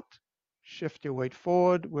front foot, shift your weight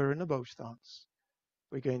forward, we're in a bow stance.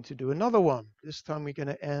 We're going to do another one. This time we're going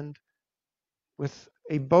to end with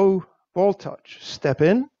a ball touch. Step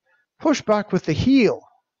in, push back with the heel,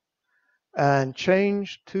 and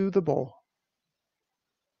change to the ball.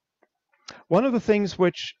 One of the things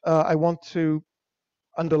which I want to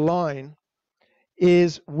underline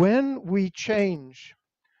is when we change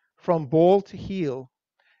from ball to heel,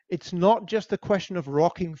 it's not just a question of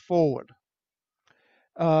rocking forward.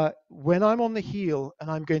 When I'm on the heel and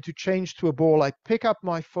I'm going to change to a ball, I pick up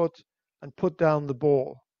my foot and put down the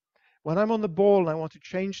ball. When I'm on the ball and I want to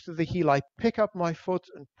change to the heel, I pick up my foot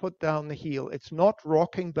and put down the heel. It's not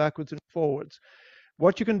rocking backwards and forwards.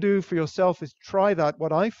 What you can do for yourself is try that.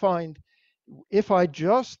 What I find, if I'm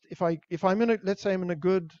in a, let's say I'm in a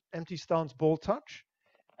good empty stance ball touch,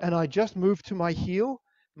 and I just move to my heel,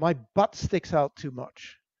 my butt sticks out too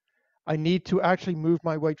much. I need to actually move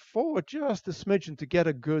my weight forward just a smidgen to get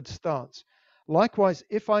a good stance. Likewise,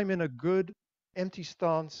 if I'm in a good empty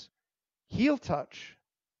stance heel touch,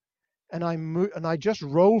 and I just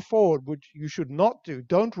roll forward, which you should not do.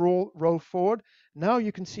 Don't roll forward. Now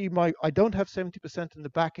you can see I don't have 70% in the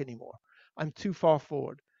back anymore. I'm too far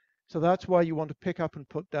forward. So that's why you want to pick up and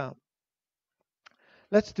put down.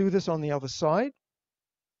 Let's do this on the other side.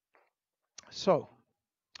 So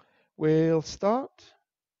we'll start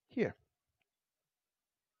here.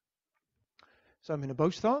 So I'm in a bow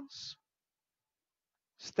stance.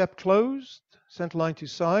 Step closed, center line to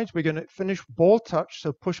sides. We're going to finish ball touch,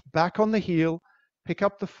 so push back on the heel, pick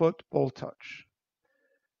up the foot, ball touch.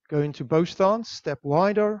 Go into bow stance, step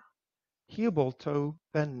wider, heel, ball, toe,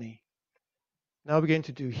 bend knee. Now we're going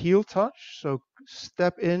to do heel touch, so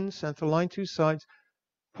step in, center line to sides,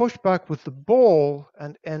 push back with the ball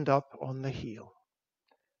and end up on the heel.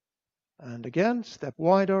 And again, step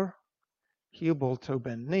wider, heel, ball, toe,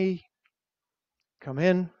 bend knee, come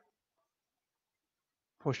in,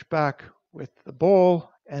 push back with the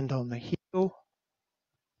ball, end on the heel. And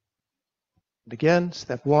again,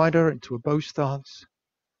 step wider into a bow stance.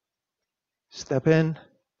 Step in,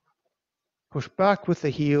 push back with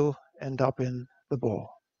the heel, end up in the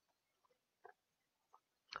ball.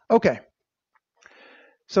 Okay,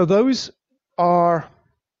 so those are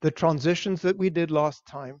the transitions that we did last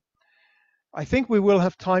time. I think we will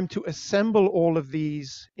have time to assemble all of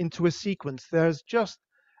these into a sequence. There's just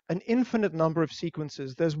an infinite number of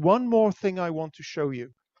sequences. There's one more thing I want to show you,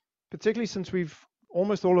 particularly since we've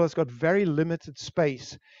almost all of us got very limited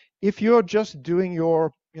space. If you're just doing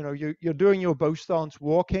your, you're doing your bow stance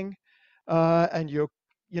walking, and you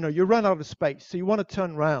run out of space, so you want to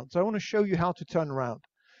turn around. So I want to show you how to turn around.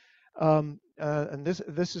 And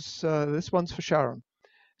this one's for Sharon.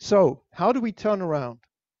 So how do we turn around?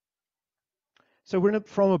 So we're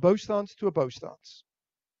from a bow stance to a bow stance.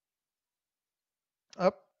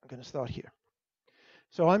 I'm going to start here.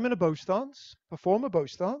 So I'm in a bow stance, perform a bow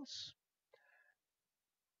stance.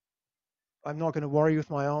 I'm not going to worry with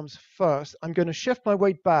my arms first. I'm going to shift my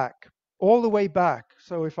weight back, all the way back.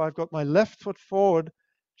 So if I've got my left foot forward,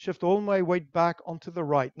 shift all my weight back onto the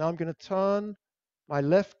right. Now I'm going to turn my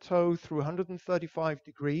left toe through 135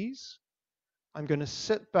 degrees. I'm going to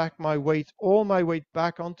sit back my weight, all my weight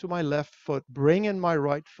back onto my left foot, bring in my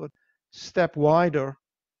right foot, step wider,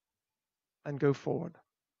 and go forward.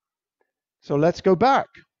 So let's go back.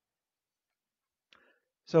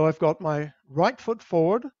 So I've got my right foot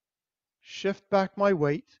forward, shift back my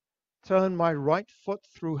weight, turn my right foot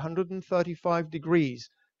through 135 degrees,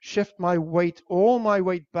 shift my weight, all my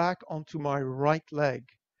weight back onto my right leg.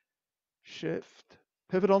 Shift,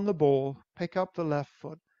 pivot on the ball, pick up the left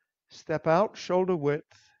foot, step out, shoulder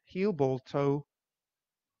width, heel, ball, toe,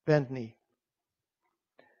 bend knee.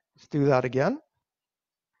 Let's do that again.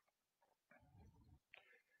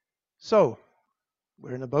 So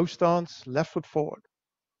we're in a bow stance, left foot forward.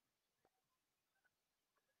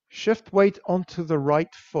 Shift weight onto the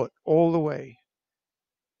right foot all the way.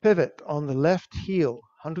 Pivot on the left heel,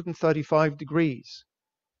 135 degrees.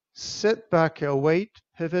 Sit back your weight,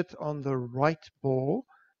 pivot on the right ball,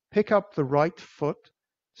 pick up the right foot,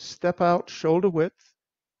 step out, shoulder width,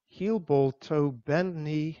 heel, ball, toe, bend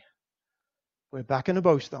knee. We're back in a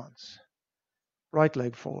bow stance. Right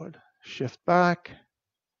leg forward, shift back,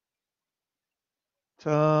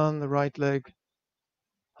 turn the right leg,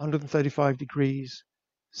 135 degrees,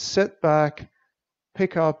 sit back,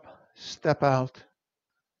 pick up, step out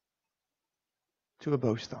to a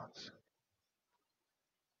bow stance.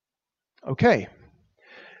 Okay,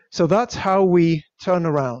 so that's how we turn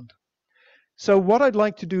around. So what I'd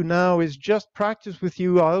like to do now is just practice with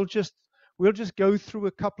you. We'll just go through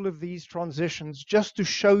a couple of these transitions just to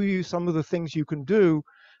show you some of the things you can do.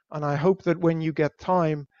 And I hope that when you get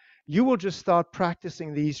time, you will just start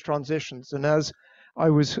practicing these transitions. And as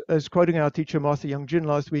I was quoting our teacher, Master Young Jin,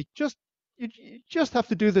 last week, you just have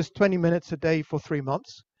to do this 20 minutes a day for 3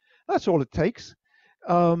 months. That's all it takes.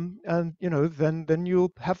 And then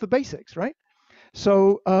you'll have the basics, right?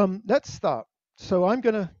 So let's start. So I'm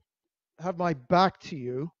going to have my back to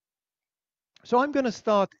you. So I'm going to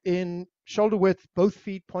start in shoulder width, both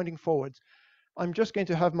feet pointing forwards. I'm just going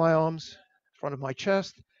to have my arms in front of my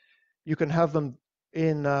chest. You can have them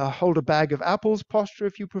in hold a bag of apples posture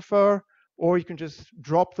if you prefer, or you can just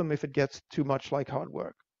drop them if it gets too much like hard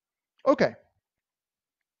work. Okay.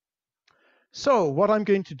 So what I'm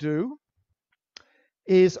going to do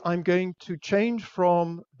is I'm going to change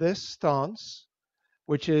from this stance,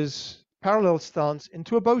 which is parallel stance,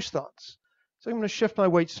 into a bow stance. So I'm going to shift my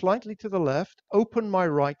weight slightly to the left, open my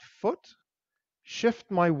right foot, shift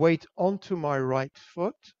my weight onto my right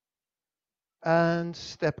foot, and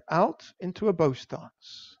step out into a bow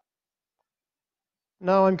stance.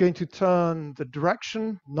 Now I'm going to turn the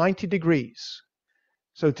direction 90 degrees.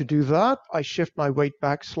 So to do that, I shift my weight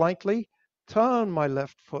back slightly, turn my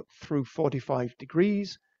left foot through 45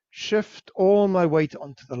 degrees, shift all my weight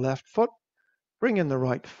onto the left foot, bring in the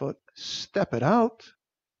right foot, step it out,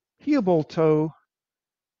 heel ball toe,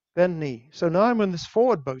 bend knee. So now I'm in this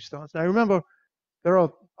forward bow stance. Now remember, there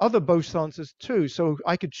are other bow stances too, so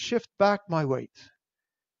I could shift back my weight.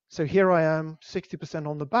 So here I am, 60%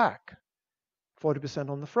 on the back, 40%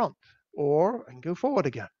 on the front, or I can go forward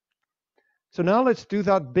again. So now let's do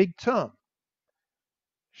that big turn.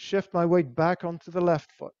 Shift my weight back onto the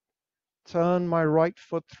left foot. Turn my right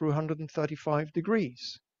foot through 135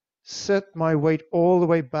 degrees. Sit my weight all the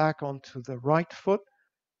way back onto the right foot.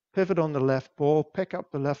 Pivot on the left ball. Pick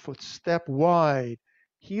up the left foot. Step wide.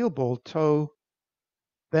 Heel ball toe.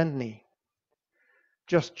 Bend knee.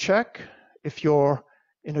 Just check if you're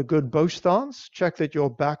in a good bow stance. Check that your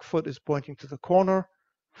back foot is pointing to the corner.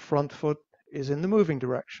 Front foot is in the moving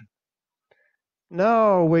direction.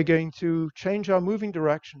 Now we're going to change our moving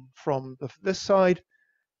direction from this side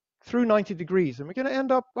through 90 degrees. And we're going to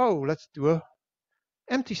end up, let's do a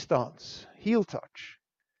empty stance, heel touch.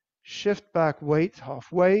 Shift back weight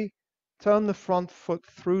halfway. Turn the front foot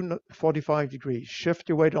through 45 degrees. Shift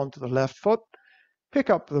your weight onto the left foot. Pick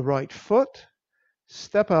up the right foot.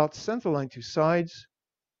 Step out, center line to sides,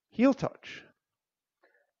 heel touch.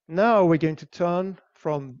 Now we're going to turn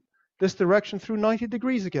from this direction through 90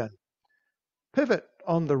 degrees again. Pivot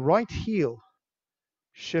on the right heel.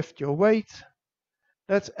 Shift your weight.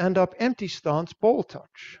 Let's end up empty stance, ball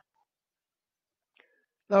touch.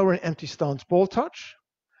 Now we're in empty stance, ball touch.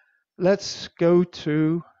 Let's go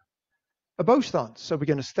to a bow stance. So we're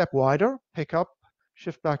going to step wider, pick up,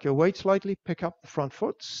 shift back your weight slightly, pick up the front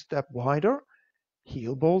foot, step wider,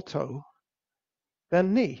 heel ball toe,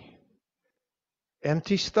 then knee.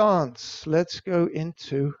 Empty stance. Let's go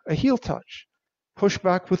into a heel touch. Push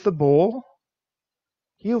back with the ball,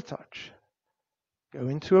 heel touch. Go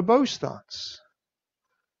into a bow stance.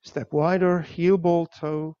 Step wider, heel ball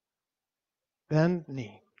toe, bend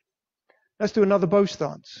knee. Let's do another bow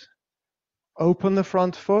stance. Open the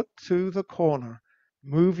front foot to the corner.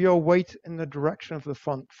 Move your weight in the direction of the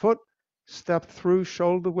front foot. Step through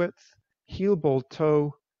shoulder width, heel ball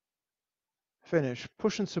toe. Finish.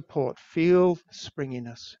 Push and support. Feel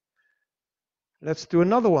springiness. Let's do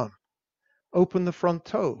another one. Open the front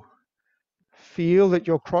toe. Feel that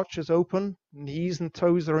your crotch is open, knees and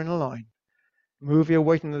toes are in a line. Move your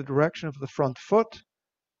weight in the direction of the front foot.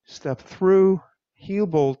 Step through, heel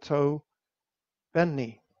ball toe, bend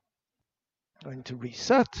knee. Going to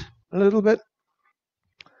reset a little bit.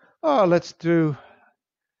 Let's do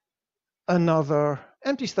another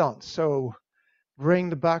empty stance. So bring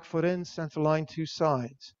the back foot in, center line, two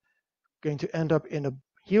sides. Going to end up in a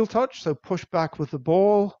heel touch, so push back with the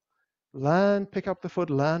ball, land, pick up the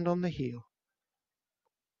foot, land on the heel.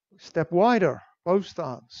 Step wider, bow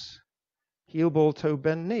stance, heel ball toe,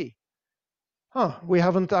 bend knee. We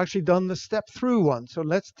haven't actually done the step through one, so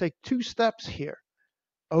let's take 2 steps here.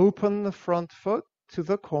 Open the front foot to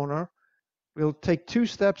the corner. We'll take 2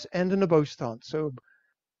 steps, end in a bow stance. So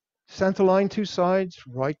center line, 2 sides,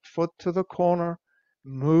 right foot to the corner,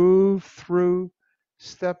 move through,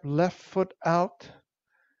 step left foot out,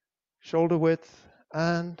 shoulder width,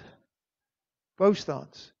 and bow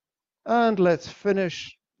stance. And let's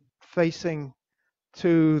finish facing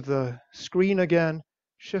to the screen again.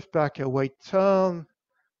 Shift back your weight, turn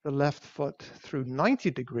the left foot through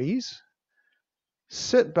 90 degrees.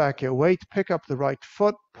 Sit back your weight, pick up the right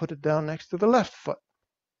foot, put it down next to the left foot.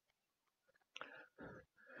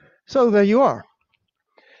 So there you are.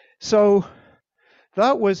 So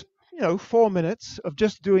that was, 4 minutes of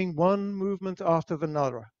just doing one movement after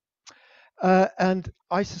another. And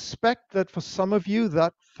I suspect that for some of you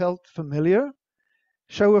that felt familiar.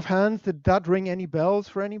 Show of hands, did that ring any bells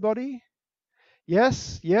for anybody?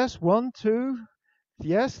 Yes, 1, 2,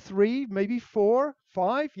 yes, 3, maybe 4,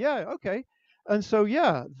 5, yeah, okay. And so,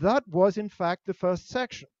 that was in fact the first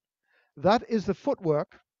section. That is the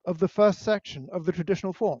footwork of the first section of the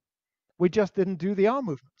traditional form. We just didn't do the arm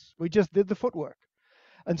movements. We just did the footwork.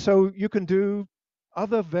 And so you can do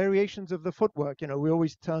other variations of the footwork. You know, we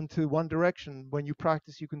always turn to one direction. When you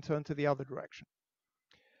practice, you can turn to the other direction.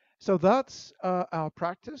 So that's our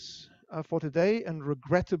practice for today. And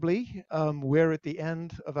regrettably, we're at the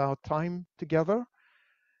end of our time together.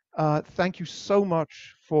 Thank you so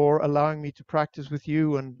much for allowing me to practice with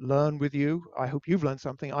you and learn with you. I hope you've learned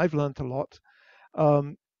something. I've learned a lot.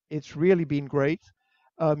 It's really been great.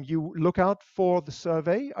 You look out for the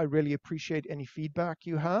survey. I really appreciate any feedback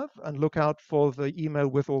you have, and look out for the email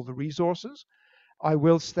with all the resources. I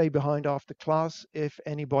will stay behind after class if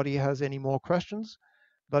anybody has any more questions.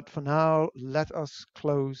 But for now, let us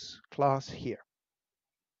close class here.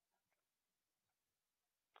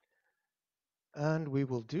 And we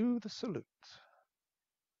will do the salute.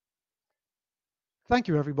 Thank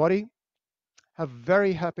you, everybody. Have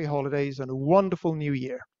very happy holidays and a wonderful new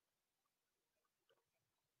year.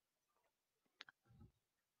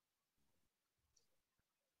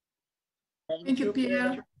 Thank you,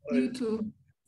 Pierre. You too.